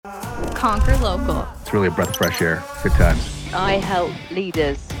Conquer Local. It's really a breath of fresh air. Good times. I help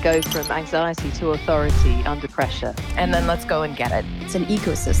leaders go from anxiety to authority under pressure. And then let's go and get it. It's an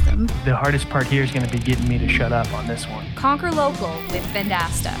ecosystem. The hardest part here is going to be getting me to shut up on this one. Conquer Local with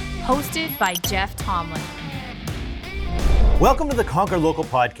Vendasta, hosted by Jeff Tomlin. Welcome to the Conquer Local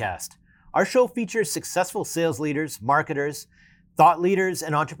podcast. Our show features successful sales leaders, marketers, thought leaders,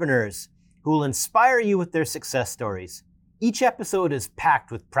 and entrepreneurs who will inspire you with their success stories. Each episode is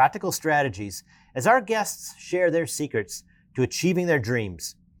packed with practical strategies as our guests share their secrets to achieving their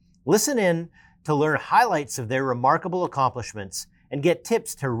dreams. Listen in to learn highlights of their remarkable accomplishments and get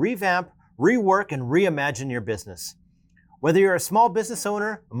tips to revamp, rework, and reimagine your business. Whether you're a small business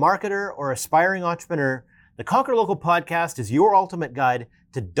owner, a marketer, or aspiring entrepreneur, the Conquer Local podcast is your ultimate guide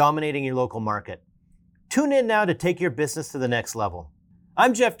to dominating your local market. Tune in now to take your business to the next level.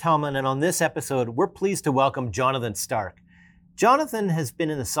 I'm Jeff Tomlin, and on this episode, we're pleased to welcome Jonathan Stark. Jonathan has been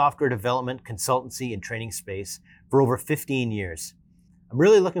in the software development, consultancy, and training space for over 15 years. I'm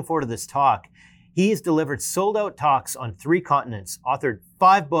really looking forward to this talk. He's delivered sold-out talks on 3 continents, authored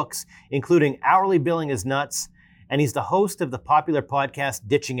 5 books, including Hourly Billing is Nuts, and he's the host of the popular podcast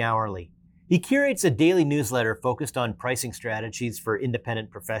Ditching Hourly. He curates a daily newsletter focused on pricing strategies for independent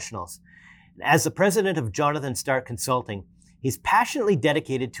professionals. As the president of Jonathan Stark Consulting, he's passionately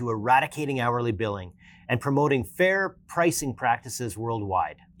dedicated to eradicating hourly billing and promoting fair pricing practices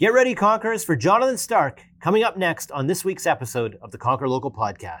worldwide. Get ready, Conquerors, for Jonathan Stark, coming up next on this week's episode of the Conquer Local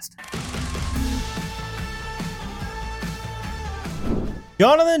podcast.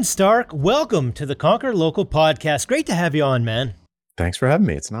 Jonathan Stark, welcome to the Conquer Local podcast. Great to have you on, man. Thanks for having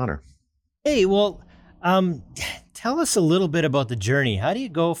me. It's an honor. Hey, well, tell us a little bit about the journey. How do you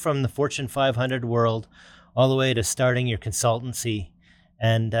go from the Fortune 500 world all the way to starting your consultancy?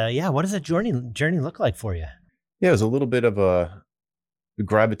 And what does that journey look like for you? Yeah, it was a little bit of a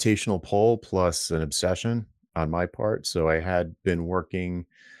gravitational pull plus an obsession on my part. So I had been working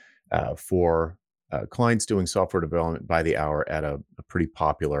for clients doing software development by the hour at a pretty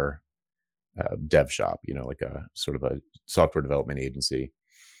popular dev shop, like a sort of a software development agency.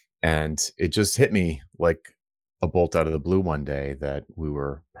 And it just hit me like a bolt out of the blue one day that we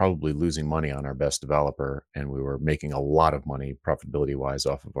were probably losing money on our best developer, and we were making a lot of money profitability wise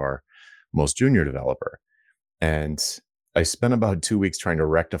off of our most junior developer. And I spent about 2 weeks trying to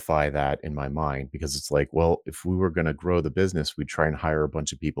rectify that in my mind, because it's like, well, if we were going to grow the business, we'd try and hire a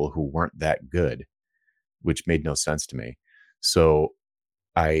bunch of people who weren't that good, which made no sense to me. So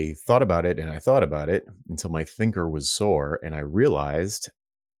I thought about it until my thinker was sore, and I realized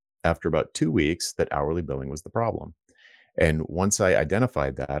after about 2 weeks that hourly billing was the problem. And once I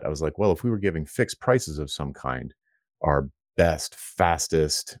identified that, I was like, well, if we were giving fixed prices of some kind, our best,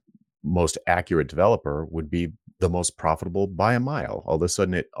 fastest, most accurate developer would be the most profitable by a mile. All of a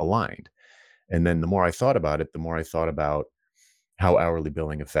sudden it aligned. And then the more I thought about it, the more I thought about how hourly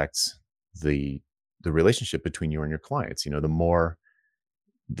billing affects the relationship between you and your clients.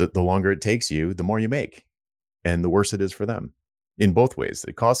 The longer it takes you, the more you make, and the worse it is for them. In both ways,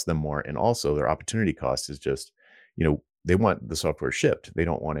 it costs them more, and also their opportunity cost is just, they want the software shipped. They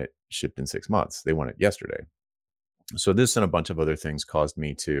don't want it shipped in 6 months. They want it yesterday. So this and a bunch of other things caused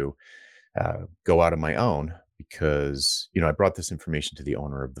me to go out on my own, because, I brought this information to the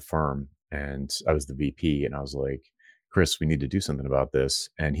owner of the firm, and I was the VP, and I was like, Chris, we need to do something about this.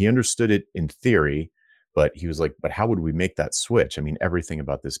 And he understood it in theory, but he was like, but how would we make that switch? I mean, everything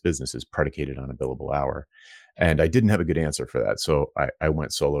about this business is predicated on a billable hour. And I didn't have a good answer for that. So I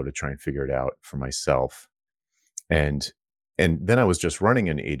went solo to try and figure it out for myself. And then I was just running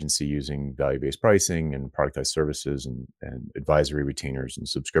an agency using value-based pricing and productized services and advisory retainers and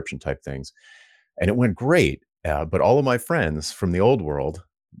subscription type things. And it went great. But all of my friends from the old world,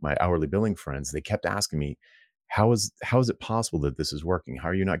 my hourly billing friends, they kept asking me, how is it possible that this is working? How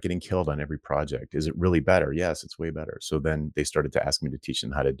are you not getting killed on every project? Is it really better? Yes, it's way better. So then they started to ask me to teach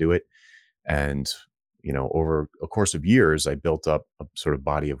them how to do it. And over a course of years, I built up a sort of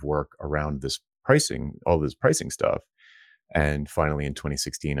body of work around this pricing, all this pricing stuff. And finally, in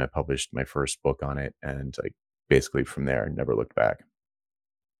 2016, I published my first book on it. And basically from there, never looked back.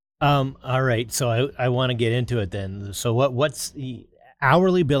 All right. So I want to get into it then. So what's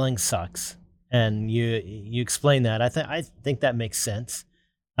hourly billing sucks. And you explain that. I think that makes sense.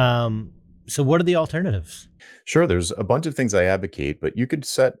 So what are the alternatives? Sure. There's a bunch of things I advocate, but you could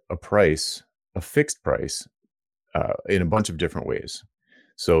set a fixed price in a bunch of different ways.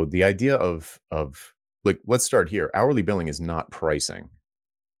 So the idea of let's start here. Hourly billing is not pricing.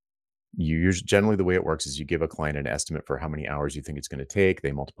 Generally the way it works is you give a client an estimate for how many hours you think it's going to take.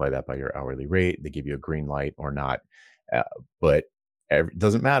 They multiply that by your hourly rate. They give you a green light or not. But It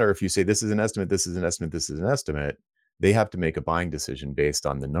doesn't matter if you say this is an estimate, this is an estimate, this is an estimate. They have to make a buying decision based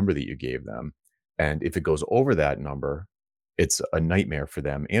on the number that you gave them. And if it goes over that number, it's a nightmare for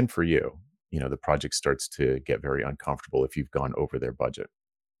them and for you. The project starts to get very uncomfortable if you've gone over their budget.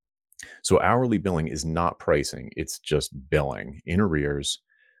 So hourly billing is not pricing. It's just billing in arrears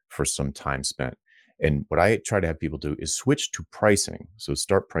for some time spent. And what I try to have people do is switch to pricing. So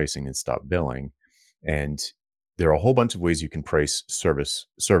start pricing and stop billing. And there are a whole bunch of ways you can price services.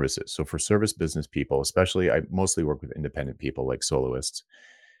 So for service business people, especially, I mostly work with independent people like soloists.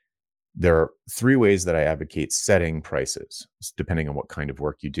 There are 3 ways that I advocate setting prices, depending on what kind of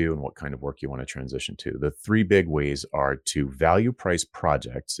work you do and what kind of work you want to transition to. The 3 big ways are to value price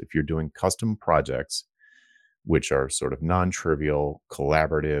projects. If you're doing custom projects, which are sort of non-trivial,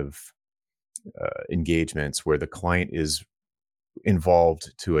 collaborative engagements where the client is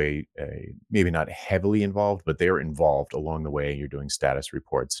involved to a maybe not heavily involved, but they're involved along the way. You're doing status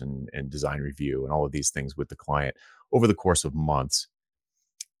reports and design review and all of these things with the client over the course of months.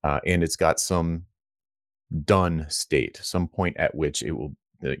 And it's got some done state, some point at which it will,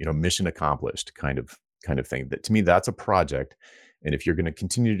 mission accomplished kind of thing. That to me, that's a project. And if you're going to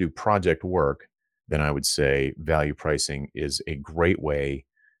continue to do project work, then I would say value pricing is a great way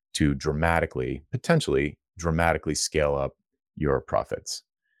to potentially dramatically scale up your profits.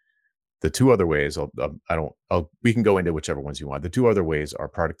 The 2 other ways, we can go into whichever ones you want. The 2 other ways are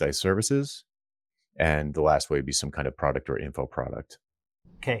productized services, and the last way would be some kind of product or info product.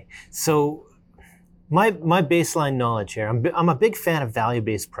 Okay, so my baseline knowledge here, I'm a big fan of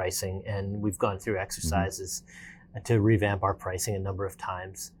value-based pricing, and we've gone through exercises to revamp our pricing a number of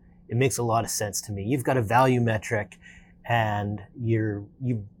times. It makes a lot of sense to me. You've got a value metric, and you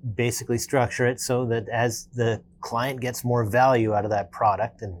basically structure it so that as the client gets more value out of that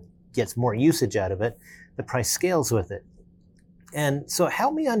product and gets more usage out of it, the price scales with it. And so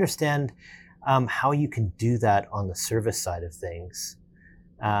help me understand how you can do that on the service side of things.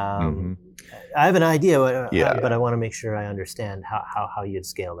 I have an idea, but I want to make sure I understand how you'd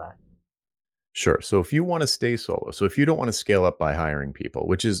scale that. Sure. So if you want to stay solo, so if you don't want to scale up by hiring people,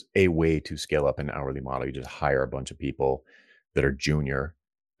 which is a way to scale up an hourly model, you just hire a bunch of people that are junior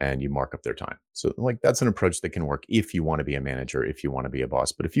and you mark up their time. So that's an approach that can work if you want to be a manager, if you want to be a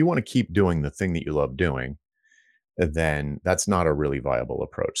boss. But if you want to keep doing the thing that you love doing, then that's not a really viable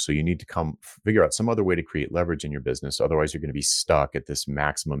approach. So you need to figure out some other way to create leverage in your business. Otherwise, you're going to be stuck at this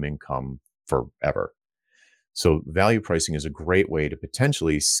maximum income forever. So value pricing is a great way to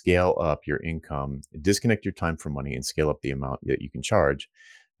potentially scale up your income, disconnect your time from money, and scale up the amount that you can charge.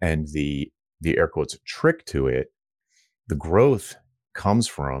 And the air quotes trick to it, the growth comes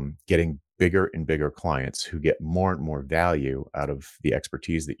from getting bigger and bigger clients who get more and more value out of the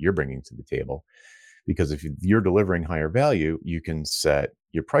expertise that you're bringing to the table. Because if you're delivering higher value, you can set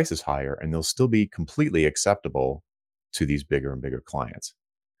your prices higher and they'll still be completely acceptable to these bigger and bigger clients.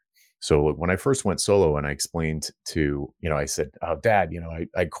 So when I first went solo and I explained I said, "Oh, Dad,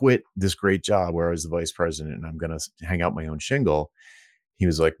 I quit this great job where I was the vice president and I'm going to hang out my own shingle." He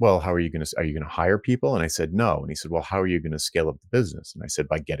was like, "Well, are you going to hire people?" And I said, "No." And he said, "Well, how are you going to scale up the business?" And I said,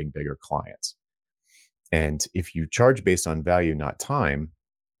 "By getting bigger clients." And if you charge based on value, not time,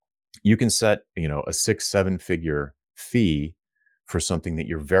 you can set, a 6-7 figure fee for something that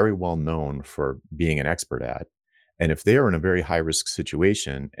you're very well known for being an expert at. And if they are in a very high risk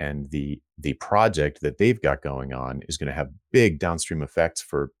situation and the project that they've got going on is going to have big downstream effects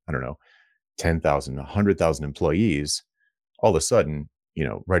for, 10,000, 100,000 employees, all of a sudden,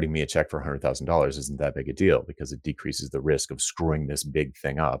 writing me a check for $100,000 isn't that big a deal because it decreases the risk of screwing this big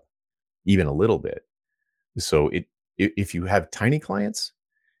thing up even a little bit. So if you have tiny clients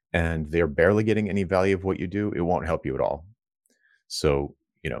and they're barely getting any value of what you do, it won't help you at all. So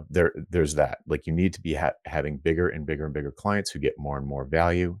there's that. You need to be having bigger and bigger and bigger clients who get more and more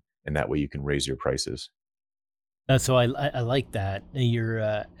value, and that way you can raise your prices. So I like that.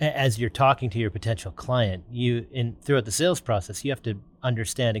 As you're talking to your potential client, throughout the sales process, you have to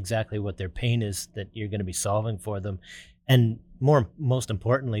understand exactly what their pain is that you're going to be solving for them, and most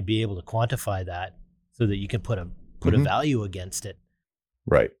importantly, be able to quantify that so that you can put a value against it.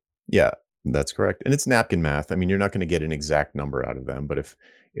 Right. Yeah. That's correct. And it's napkin math. I mean, you're not going to get an exact number out of them, but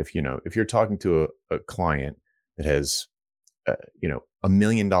if you're talking to a client that has, $1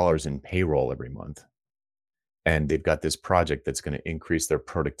 million in payroll every month, and they've got this project that's going to increase their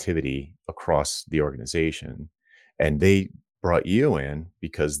productivity across the organization, and they brought you in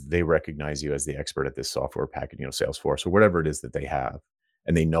because they recognize you as the expert at this software package, Salesforce or whatever it is that they have,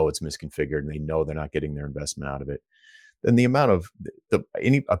 and they know it's misconfigured and they know they're not getting their investment out of it. Then the amount of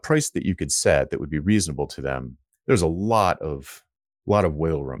a price that you could set that would be reasonable to them, there's a lot of lot of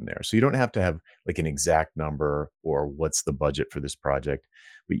wiggle room there. So you don't have to have like an exact number or what's the budget for this project,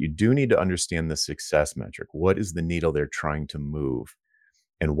 but you do need to understand the success metric. What is the needle they're trying to move?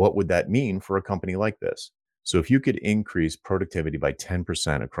 And what would that mean for a company like this? So if you could increase productivity by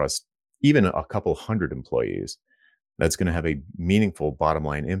 10% across even a couple hundred employees, that's going to have a meaningful bottom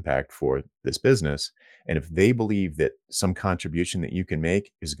line impact for this business. And if they believe that some contribution that you can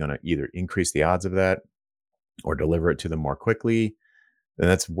make is going to either increase the odds of that or deliver it to them more quickly, then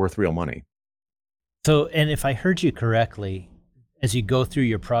that's worth real money. So, and if I heard you correctly, as you go through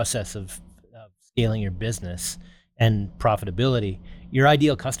your process of scaling your business and profitability, your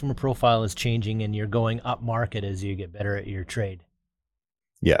ideal customer profile is changing and you're going up market as you get better at your trade.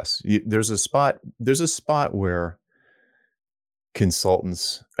 Yes, there's a spot where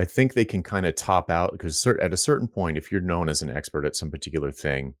consultants, I think they can kind of top out, because at a certain point, if you're known as an expert at some particular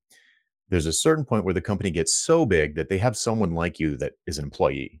thing, there's a certain point where the company gets so big that they have someone like you that is an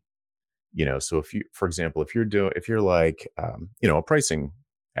employee. So if you, for example, if you're like, a pricing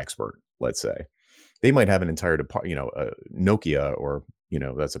expert, let's say, they might have an entire department, Nokia, or,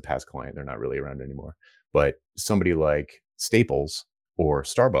 that's a past client. They're not really around anymore, but somebody like Staples or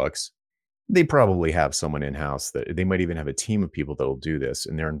Starbucks, they probably have someone in-house that they might even have a team of people that will do this.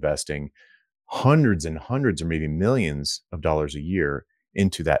 And they're investing hundreds and hundreds or maybe millions of dollars a year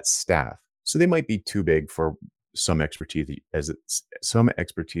into that staff. So they might be too big for some expertise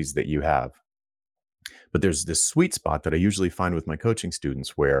that you have. But there's this sweet spot that I usually find with my coaching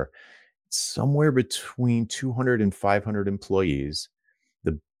students where somewhere between 200 and 500 employees,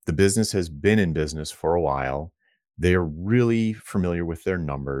 the business has been in business for a while. They're really familiar with their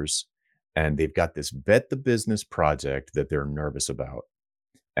numbers, and they've got this bet the business project that they're nervous about.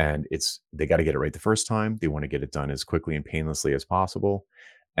 And they got to get it right the first time. They want to get it done as quickly and painlessly as possible.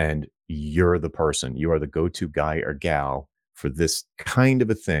 And you're the person, you are the go-to guy or gal for this kind of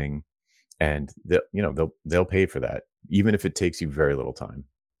a thing. And they'll pay for that, even if it takes you very little time.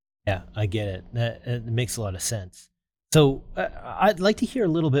 Yeah, I get it. It makes a lot of sense. So I'd like to hear a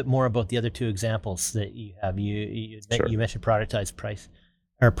little bit more about the other two examples that you have. Sure. You mentioned productized price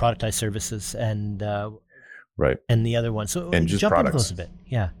or productized services, and right, and the other one. So and just jump products. into those a bit.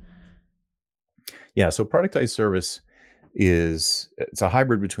 Yeah. So productized service it's a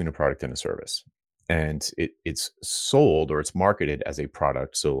hybrid between a product and a service, and it's sold or it's marketed as a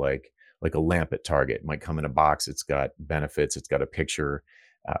product. So like a lamp at Target might come in a box. It's got benefits. It's got a picture.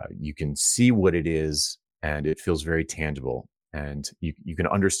 You can see what it is, and it feels very tangible. And you can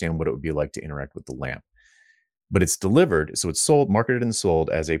understand what it would be like to interact with the lamp. But it's delivered, so it's marketed and sold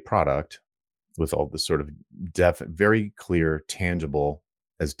as a product with all the sort of very clear, tangible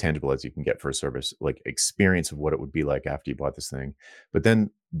as you can get for a service, like experience of what it would be like after you bought this thing. But then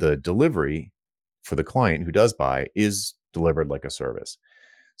the delivery for the client who does buy is delivered like a service.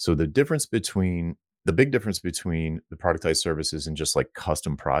 So the big difference between the productized services and just like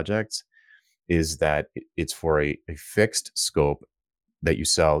custom projects is that it's for a fixed scope that you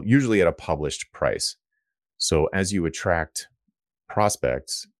sell usually at a published price. So as you attract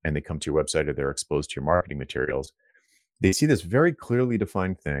prospects and they come to your website or they're exposed to your marketing materials, they see this very clearly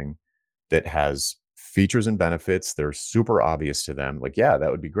defined thing that has features and benefits. They're super obvious to them. Like, yeah, that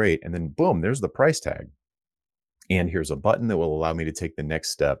would be great. And then boom, there's the price tag. And here's a button that will allow me to take the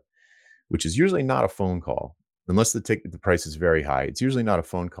next step, which is usually not a phone call. Unless the price is very high, it's usually not a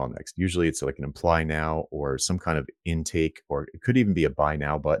phone call next. Usually it's like an apply now or some kind of intake, or it could even be a buy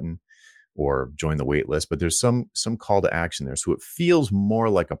now button or join the wait list. But there's some call to action there. So it feels more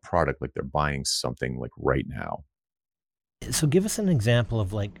like a product, like they're buying something like right now. So give us an example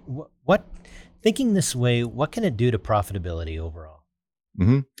of like what thinking this way, what can it do to profitability overall?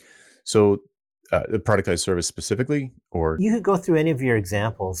 Mm-hmm. So the productized service specifically, or you could go through any of your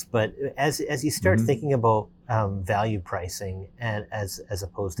examples, but as you start thinking about value pricing and as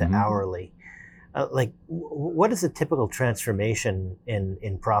opposed to hourly, what is a typical transformation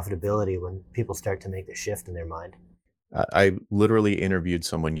in profitability when people start to make the shift in their mind? I literally interviewed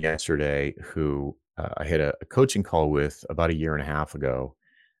someone yesterday who I had a coaching call with about a year and a half ago,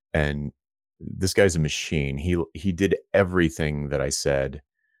 and this guy's a machine. He did everything that I said,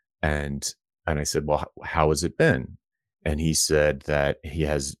 and I said, well, how has it been? And he said that he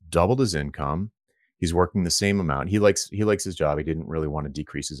has doubled his income. He's working the same amount. He likes his job. He didn't really want to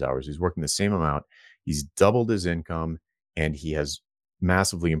decrease his hours. He's working the same amount. He's doubled his income, and he has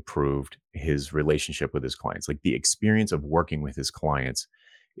massively improved his relationship with his clients. Like the experience of working with his clients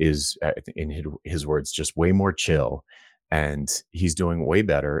is, in his words, just way more chill. And he's doing way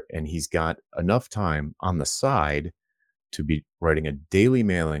better. And he's got enough time on the side to be writing a daily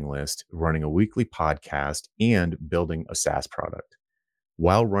mailing list, running a weekly podcast, and building a SaaS product.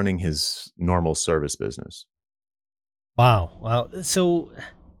 while running his normal service business. Wow. Wow. So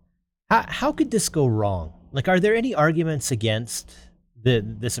how could this go wrong? Like, are there any arguments against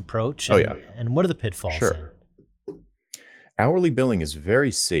this approach? Oh, And, yeah. and what are the pitfalls? Sure. Hourly billing is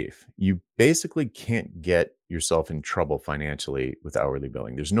very safe. You basically can't get yourself in trouble financially with hourly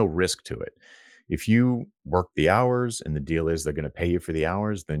billing. There's no risk to it. If you work the hours and the deal is they're going to pay you for the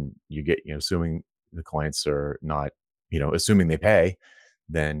hours, then you get, assuming the clients are not, assuming they pay,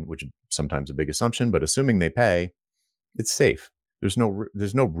 then, which is sometimes a big assumption, but assuming they pay, it's safe. There's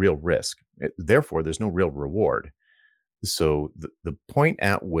no real risk. Therefore, there's no real reward. So the point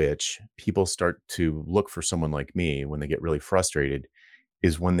at which people start to look for someone like me when they get really frustrated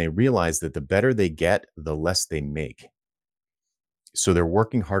is when they realize that the better they get, the less they make. So they're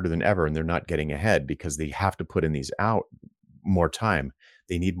working harder than ever and they're not getting ahead because they have to put in these out more time.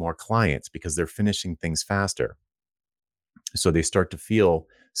 They need more clients because they're finishing things faster. So they start to feel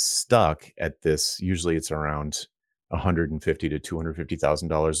stuck at this. Usually it's around $150,000 to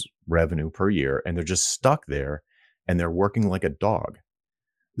 $250,000 revenue per year, and they're just stuck there and they're working like a dog.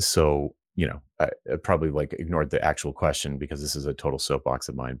 So, I probably ignored the actual question because this is a total soapbox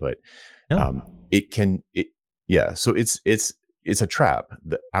of mine, but No. yeah. So it's a trap.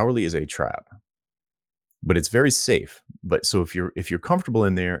 The hourly is a trap, but it's very safe. But so if you're comfortable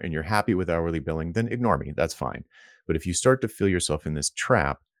in there and you're happy with hourly billing, then ignore me. That's fine. But if you start to feel yourself in this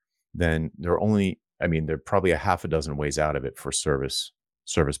trap, then there are probably a half a dozen ways out of it for service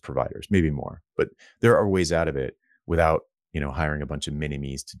providers, maybe more, but there are ways out of it without, hiring a bunch of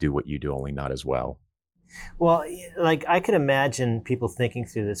mini-me's to do what you do, only not as well. Well, I could imagine people thinking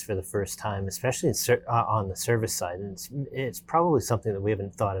through this for the first time, especially on the service side, and it's probably something that we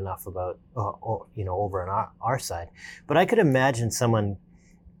haven't thought enough about, over on our side. But I could imagine someone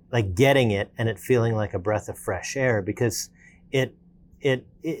getting it and it feeling like a breath of fresh air because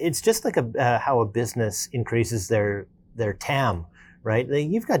it's just like how a business increases their TAM, right?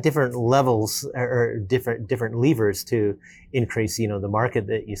 You've got different levels or different levers to increase, the market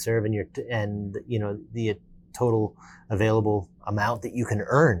that you serve and the total available amount that you can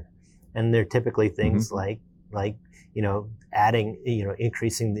earn. And they're typically things like adding,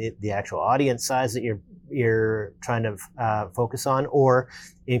 increasing the actual audience size that you're trying to focus on, or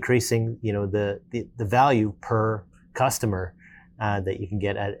increasing, the value per customer that you can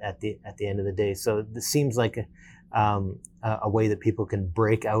get at the end of the day. So this seems like a way that people can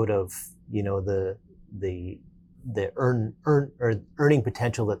break out of the earning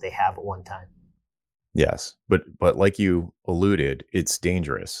potential that they have at one time. Yes, but like you alluded, it's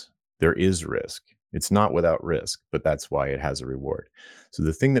dangerous. There is risk. It's not without risk, but that's why it has a reward. So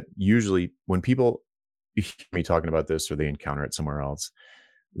the thing that usually when people hear me talking about this or they encounter it somewhere else,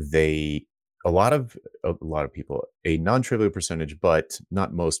 a lot of people, a non-trivial percentage, but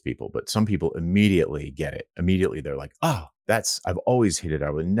not most people, but some people immediately get it. Immediately they're like, oh, I've always hated it.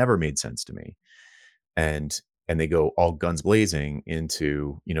 It never made sense to me. And they go all guns blazing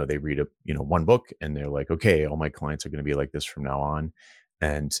into, they read one book and they're like, okay, all my clients are going to be like this from now on.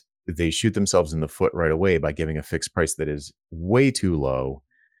 And they shoot themselves in the foot right away by giving a fixed price that is way too low.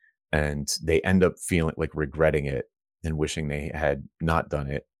 And they end up feeling like regretting it and wishing they had not done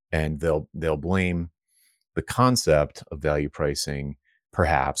it. And they'll blame the concept of value pricing,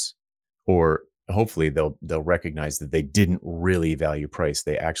 perhaps, or hopefully they'll recognize that they didn't really value price.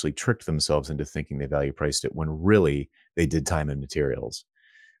 They actually tricked themselves into thinking they value priced it when really they did time and materials.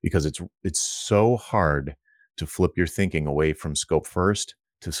 Because it's so hard to flip your thinking away from scope first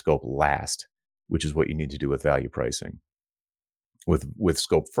to scope last, which is what you need to do with value pricing. With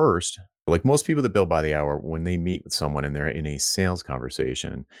scope first, like most people that bill by the hour, when they meet with someone and they're in a sales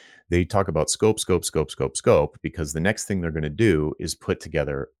conversation, they talk about scope, because the next thing they're going to do is put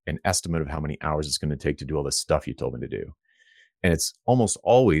together an estimate of how many hours it's going to take to do all the stuff you told them to do. And it's almost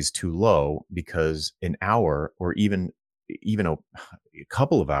always too low because an hour or even a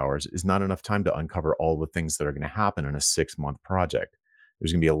couple of hours is not enough time to uncover all the things that are going to happen in a 6-month project.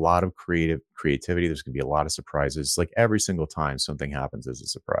 There's going to be a lot of creativity. There's going to be a lot of surprises. Like every single time something happens is a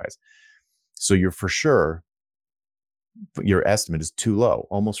surprise. So you're for sure, your estimate is too low,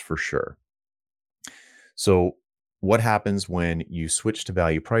 almost for sure. So what happens when you switch to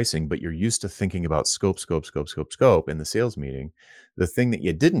value pricing, but you're used to thinking about scope in the sales meeting? The thing that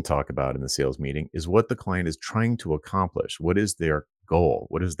you didn't talk about in the sales meeting is what the client is trying to accomplish. What is their goal?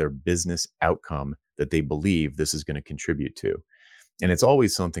 What is their business outcome that they believe this is going to contribute to? And it's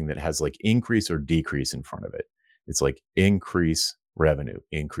always something that has like increase or decrease in front of it. It's like increase revenue,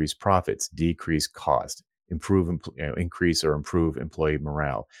 increase profits, decrease cost, increase or improve employee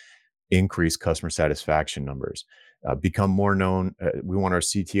morale, increase customer satisfaction numbers. become more known. We want our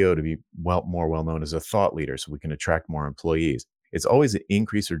CTO to be more well known as a thought leader so we can attract more employees. It's always an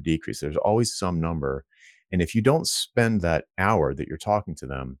increase or decrease. There's always some number. And if you don't spend that hour that you're talking to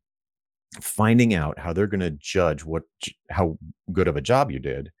them finding out how they're going to judge how good of a job you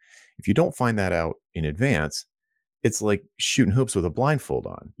did, if you don't find that out in advance, it's like shooting hoops with a blindfold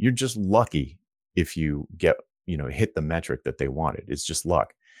on. You're just lucky if you get, hit the metric that they wanted. It's just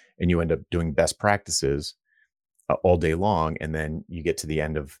luck. And you end up doing best practices all day long, and then you get to the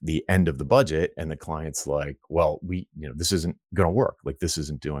end of the budget and the client's like, well, this isn't going to work. Like, this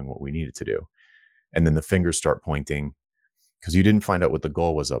isn't doing what we need it to do. And then the fingers start pointing because you didn't find out what the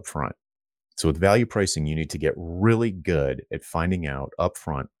goal was up front. So with value pricing, you need to get really good at finding out up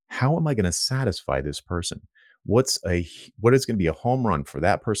front, how am I going to satisfy this person? What is going to be a home run for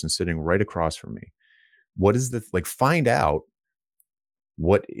that person sitting right across from me? What is find out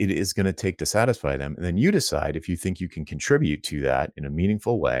what it is going to take to satisfy them. And then you decide if you think you can contribute to that in a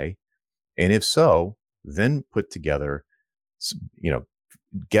meaningful way. And if so, then put together,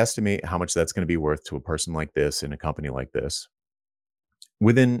 guesstimate how much that's going to be worth to a person like this in a company like this.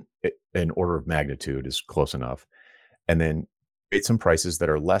 Within an order of magnitude is close enough. And then create some prices that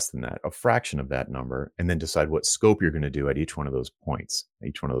are less than that, a fraction of that number, and then decide what scope you're going to do at each one of those points,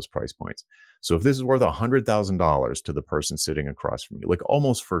 each one of those price points. So if this is worth $100,000 to the person sitting across from you, like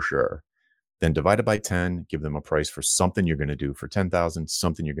almost for sure, then divide it by 10, give them a price for something you're going to do for 10,000,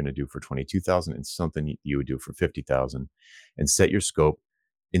 something you're going to do for 22,000, and something you would do for 50,000, and set your scope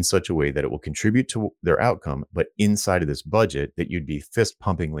in such a way that it will contribute to their outcome, but inside of this budget that you'd be fist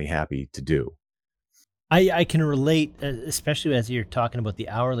pumpingly happy to do. I can relate, especially as you're talking about the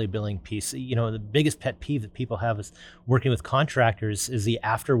hourly billing piece. The biggest pet peeve that people have is working with contractors is the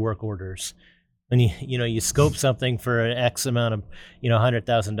after work orders. When you scope something for an X amount of,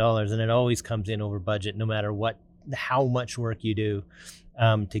 $100,000, and it always comes in over budget, no matter how much work you do,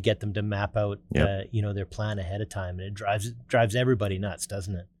 to get them to map out, their plan ahead of time. And it drives everybody nuts,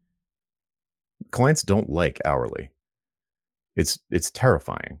 doesn't it? Clients don't like hourly. It's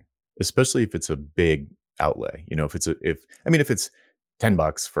terrifying, especially if it's a big outlay. If it's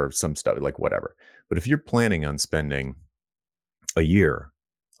 $10 for some stuff, like whatever. But if you're planning on spending a year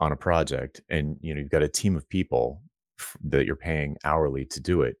on a project and you've got a team of people that you're paying hourly to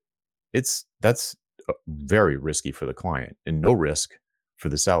do it, that's very risky for the client and no risk for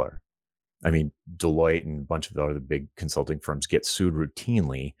the seller. I mean, Deloitte and a bunch of the other big consulting firms get sued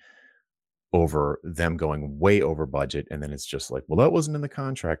routinely over them going way over budget. And then it's just like, well, that wasn't in the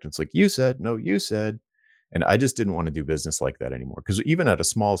contract. It's like, you said. And I just didn't want to do business like that anymore. Because even at a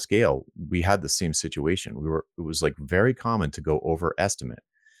small scale, we had the same situation. It was like very common to go overestimate.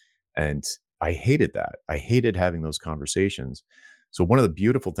 And I hated that. I hated having those conversations. So one of the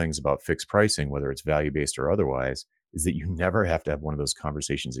beautiful things about fixed pricing, whether it's value-based or otherwise, is that you never have to have one of those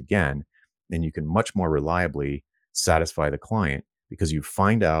conversations again. And you can much more reliably satisfy the client because you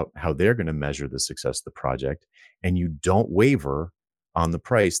find out how they're going to measure the success of the project, and you don't waver on the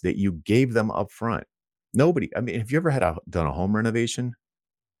price that you gave them up front. Have you ever done a home renovation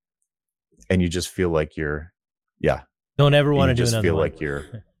and you just feel like don't ever want to do another feel one. like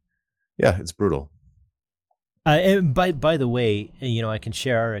it's brutal. And by the way, I can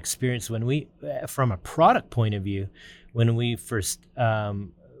share our experience when we, from a product point of view, when we first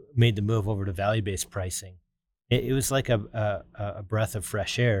made the move over to value-based pricing, it was like a breath of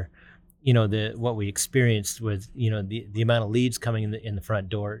fresh air. What we experienced was, the amount of leads coming in the front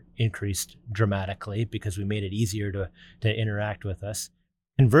door increased dramatically because we made it easier to interact with us.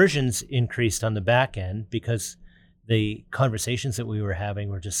 Conversions increased on the back end because the conversations that we were having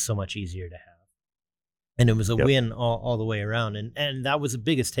were just so much easier to have. And it was a win all the way around. And that was the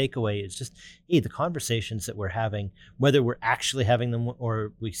biggest takeaway is just, the conversations that we're having, whether we're actually having them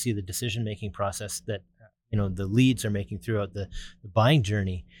or we see the decision-making process that, the leads are making throughout the buying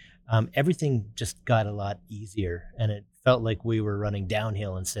journey, everything just got a lot easier. And it felt like we were running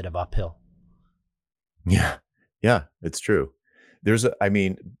downhill instead of uphill. Yeah, it's true.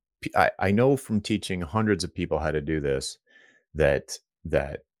 I know from teaching hundreds of people how to do this, that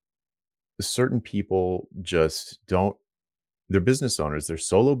certain people just don't, they're business owners, they're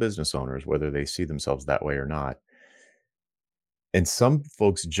solo business owners, whether they see themselves that way or not. And some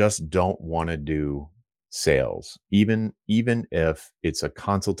folks just don't want to do sales, even if it's a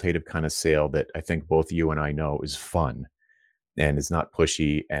consultative kind of sale that I think both you and I know is fun and it's not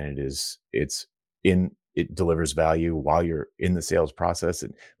pushy, and it delivers value while you're in the sales process.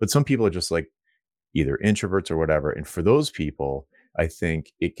 But some people are just like either introverts or whatever. And for those people, I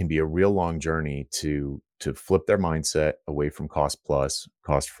think it can be a real long journey to flip their mindset away from cost plus,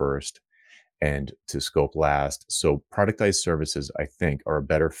 cost first, and to scope last. So productized services, I think, are a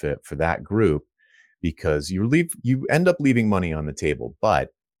better fit for that group because you end up leaving money on the table, but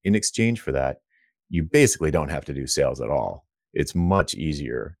in exchange for that, you basically don't have to do sales at all. It's much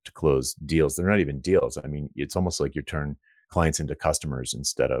easier to close deals. They're not even deals. I mean, it's almost like you turn clients into customers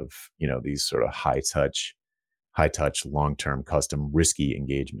instead of, these sort of high touch, long-term, custom, risky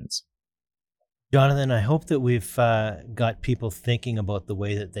engagements. Jonathan, I hope that we've got people thinking about the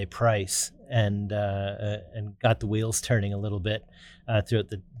way that they price and got the wheels turning a little bit throughout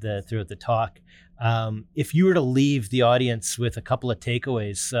the talk. If you were to leave the audience with a couple of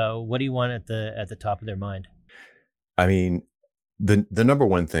takeaways, what do you want at the top of their mind? I mean, the number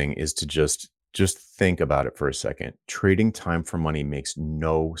one thing is to just think about it for a second. Trading time for money makes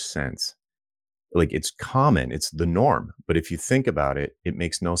no sense. Like, it's common, it's the norm. But if you think about it, it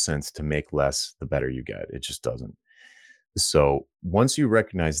makes no sense to make less the better you get. It just doesn't. So once you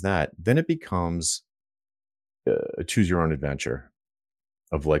recognize that, then it becomes a choose your own adventure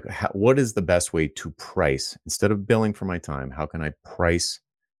of like, what is the best way to price? Instead of billing for my time, how can I price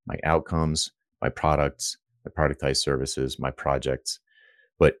my outcomes, my products, my productized services, my projects?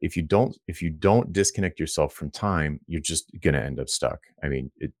 But if you don't disconnect yourself from time, you're just going to end up stuck. I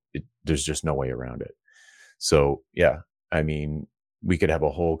mean, there's just no way around it. So yeah, I mean, we could have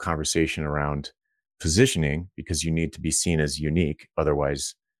a whole conversation around positioning because you need to be seen as unique.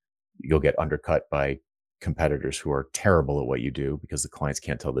 Otherwise, you'll get undercut by competitors who are terrible at what you do because the clients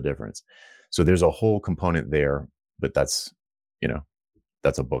can't tell the difference. So there's a whole component there, but that's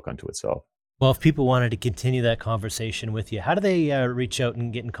a book unto itself. Well, if people wanted to continue that conversation with you, how do they reach out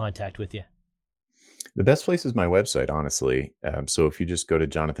and get in contact with you? The best place is my website, honestly. So if you just go to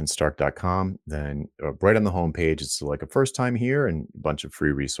jonathanstark.com, then right on the homepage, it's like a first time here and a bunch of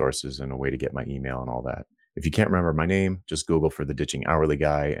free resources and a way to get my email and all that. If you can't remember my name, just Google for the Ditching Hourly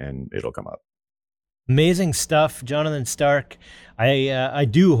Guy and it'll come up. Amazing stuff, Jonathan Stark. I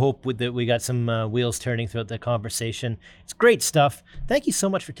do hope that we got some wheels turning throughout the conversation. It's great stuff. Thank you so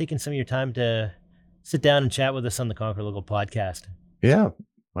much for taking some of your time to sit down and chat with us on the Conquer Local podcast. Yeah,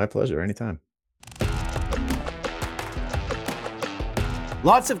 my pleasure. Anytime.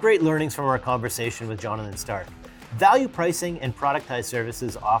 Lots of great learnings from our conversation with Jonathan Stark. Value pricing and productized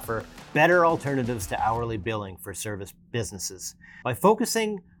services offer better alternatives to hourly billing for service businesses. By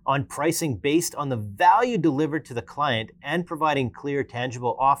focusing on pricing based on the value delivered to the client and providing clear,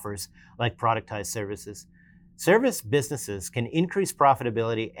 tangible offers like productized services, service businesses can increase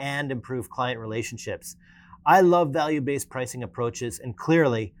profitability and improve client relationships. I love value-based pricing approaches, and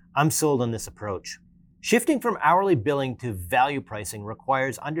clearly, I'm sold on this approach. Shifting from hourly billing to value pricing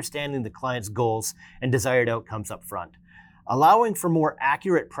requires understanding the client's goals and desired outcomes up front, allowing for more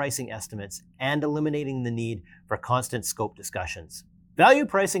accurate pricing estimates and eliminating the need for constant scope discussions. Value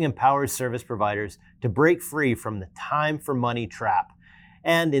pricing empowers service providers to break free from the time for money trap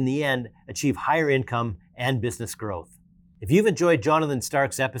and, in the end, achieve higher income and business growth. If you've enjoyed Jonathan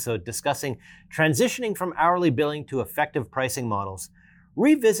Stark's episode discussing transitioning from hourly billing to effective pricing models,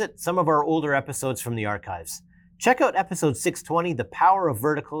 revisit some of our older episodes from the archives. Check out episode 620, The Power of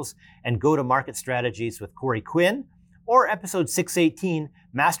Verticals and Go-to-Market Strategies with Corey Quinn, or episode 618,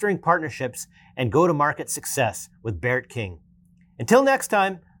 Mastering Partnerships and Go-to-Market Success with Barrett King. Until next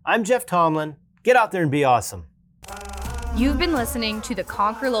time, I'm Jeff Tomlin. Get out there and be awesome. You've been listening to the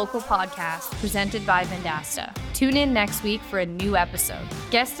Conquer Local podcast presented by Vendasta. Tune in next week for a new episode.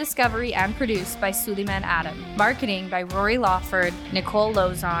 Guest discovery and produced by Suleiman Adam. Marketing by Rory Lawford, Nicole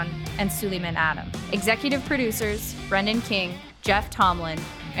Lozon, and Suleiman Adam. Executive producers, Brendan King, Jeff Tomlin,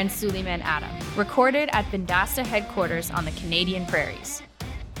 and Suleiman Adam. Recorded at Vendasta headquarters on the Canadian Prairies.